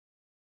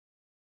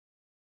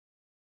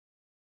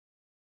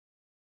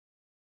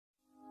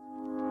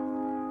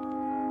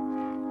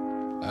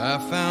I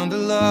found a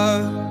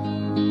love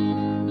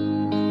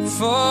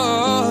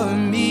for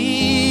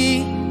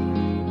me.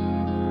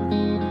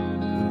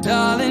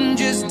 Darling,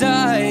 just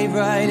dive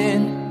right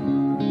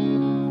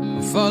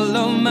in,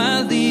 follow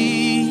my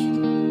lead.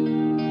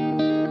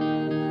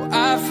 Well,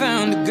 I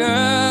found a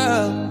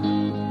girl,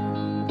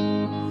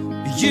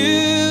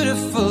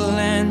 beautiful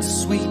and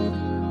sweet.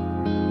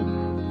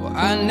 Well,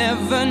 I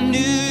never knew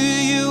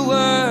you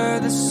were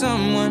the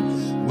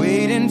someone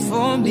waiting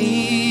for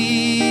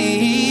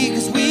me.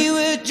 'Cause we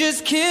were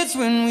just kids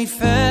when we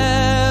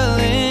fell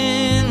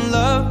in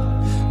love,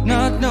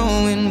 not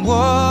knowing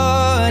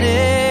what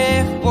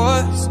it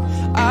was.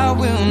 I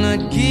will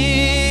not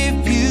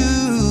give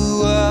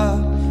you up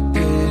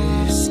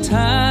this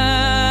time.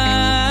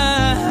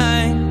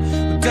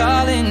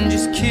 Darling,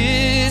 just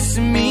kiss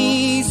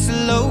me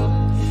slow.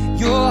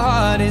 Your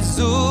heart is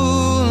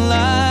all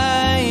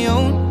I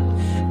own,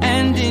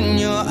 and in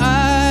your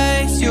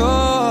eyes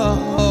you're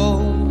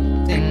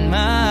holding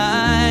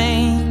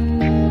mine.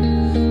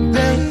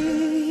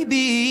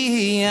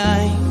 Baby,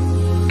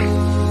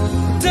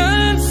 I'm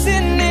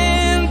dancing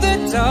in the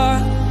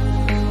dark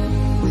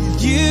with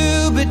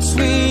you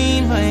between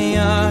my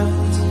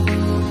arms,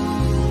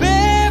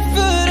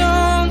 barefoot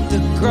on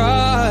the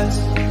grass.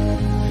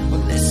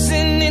 We're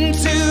listening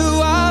to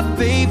our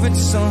favorite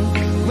song.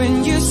 When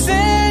you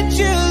said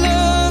you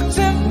looked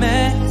a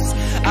mess,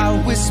 I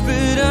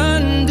whispered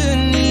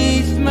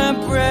underneath my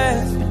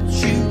breath, but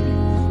you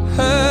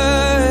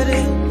heard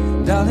it.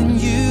 Darling,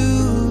 you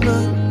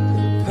look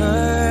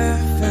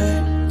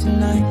perfect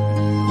tonight.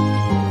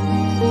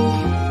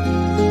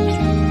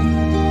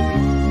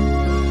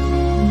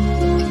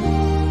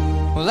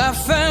 Well, I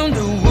found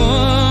a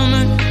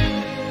woman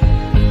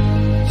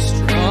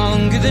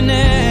stronger than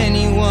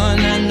anyone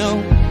I know.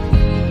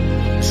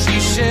 She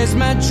shares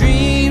my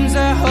dreams.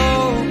 I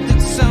hope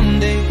that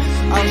someday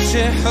I'll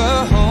share her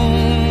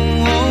home.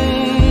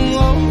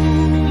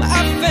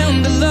 I found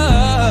a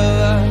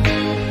love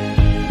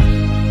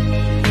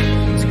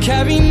to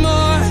carry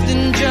more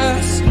than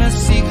just my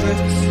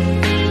secrets,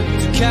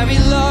 to carry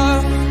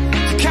love,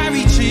 to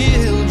carry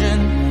children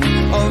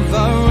of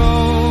our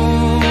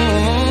own.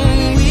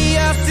 We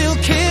are still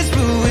kids,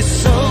 but we're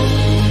so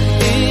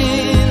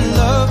in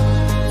love,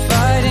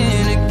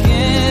 fighting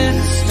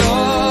against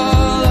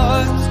all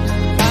odds.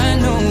 I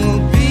know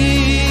we'll be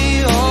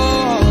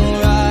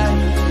alright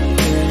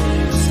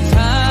this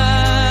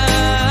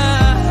time.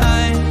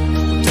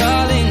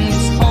 Darling,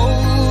 just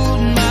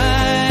hold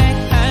my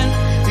hand,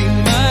 be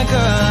my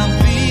girl, I'll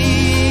be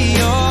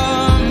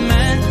your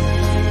man.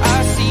 I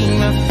see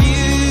my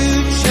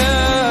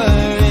future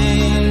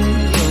in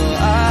your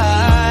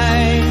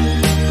eyes.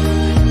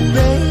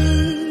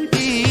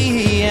 Baby,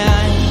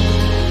 I'm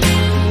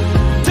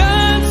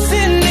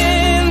dancing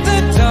in the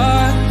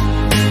dark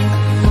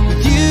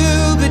with you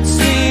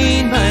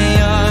between my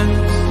arms,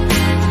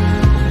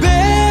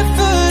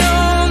 barefoot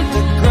on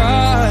the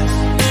grass,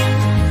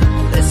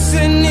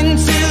 listening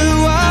to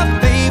our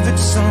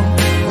favorite song.